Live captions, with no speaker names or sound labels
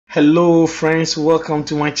Hello friends, welcome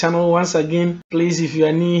to my channel once again. Please, if you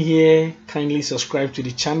are new here, kindly subscribe to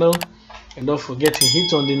the channel and don't forget to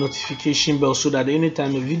hit on the notification bell so that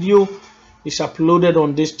anytime a video is uploaded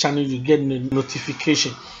on this channel you get the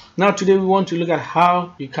notification. Now today we want to look at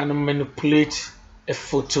how you can manipulate a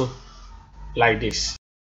photo like this.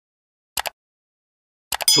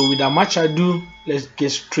 So without much ado, let's get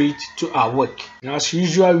straight to our work. Now as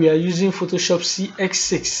usual, we are using Photoshop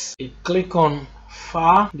CX6. You click on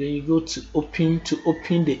File, then you go to open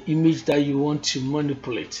the image that you want to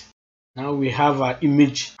manipulate. Now we have our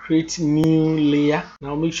image. Create new layer.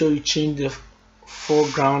 Now make sure you change the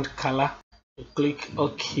foreground color. You click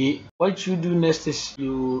OK. What you do next is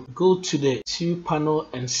you go to the tool panel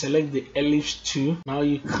and select the ellipse tool. Now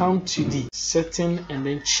you come to the setting and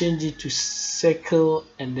then change it to circle,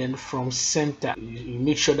 and then from center you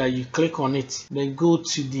make sure that you click on it, then go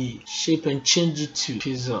to the shape and change it to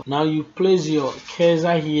pixel. Now you place your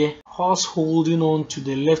cursor here, whilst holding on to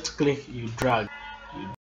the left click, you drag.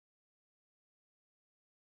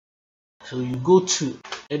 So you go to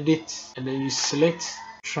edit and then you select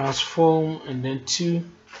transform and then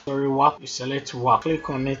warp. You select warp, click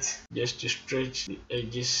on it just to stretch the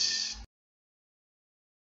edges.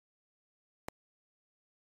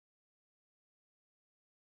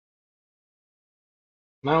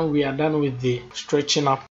 Now we are done with the stretching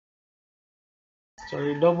up.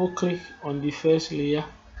 Double click on the first layer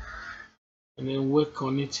and then work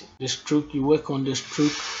on it. The stroke, you work on the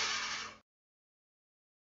stroke.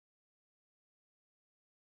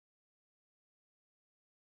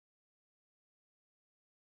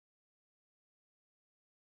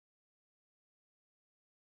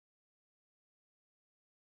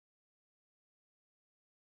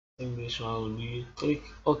 This one will be click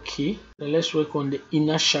OK. Then let's work on the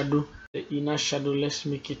inner shadow. Let's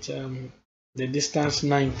make it the distance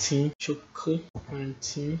 19, choke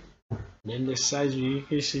 19. Then the size we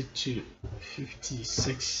increase it to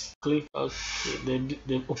 56. Click OK.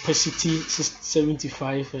 The opacity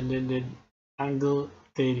 75 and then the angle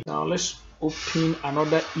 30. Now let's open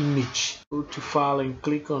another image. Go to file and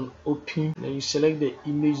click on open. Then you select the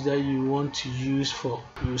image that you want to use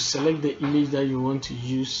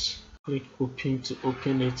click open to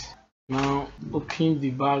open it. Now open the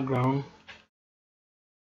background,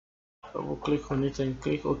 double click on it and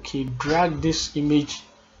click OK. Drag this image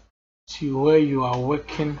to where you are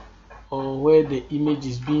working or where the image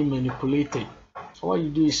is being manipulated. So what you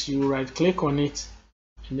do is you right click on it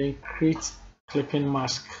and then create clipping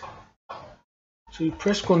mask. So you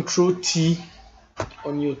press Ctrl T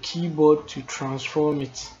on your keyboard to transform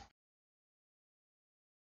it.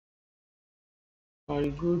 Now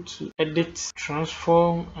you go to edit,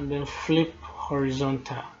 transform and then flip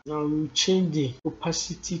horizontal. Now we change the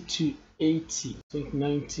opacity to 80. I think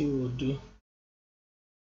 90 will do.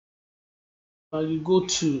 Now you go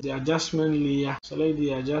to the adjustment layer, select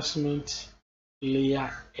the adjustment layer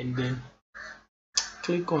and then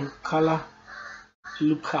click on color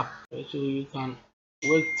lookup, so you can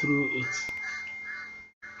walk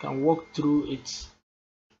through it.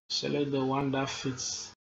 Select the one that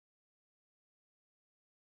fits.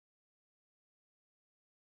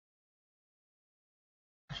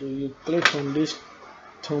 So you click on this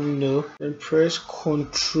thumbnail and press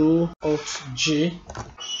Ctrl Alt J.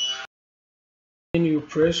 Then you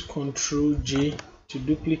press Ctrl J to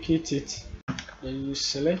duplicate it. Then you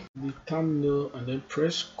select the thumbnail and then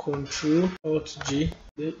press Ctrl Alt J.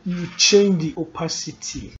 Then you change the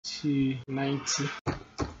opacity to 90.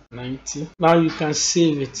 Now you can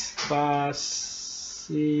save it.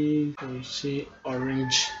 Save, or say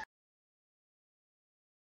orange.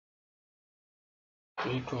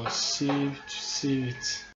 Click on save to save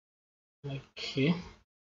it. Okay.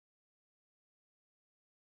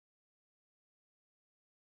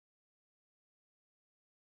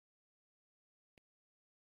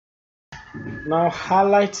 Now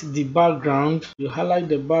highlight the background. You highlight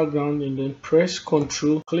the background and then press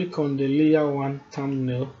Ctrl, click on the layer 1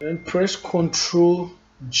 thumbnail, then press Ctrl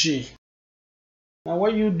G. Now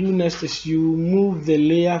what you do next is you move the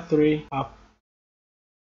layer 3 up.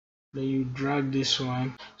 Then you drag this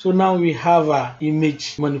one. So now we have our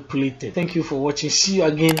image manipulated. Thank you for watching. See you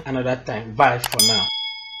again another time. Bye for now.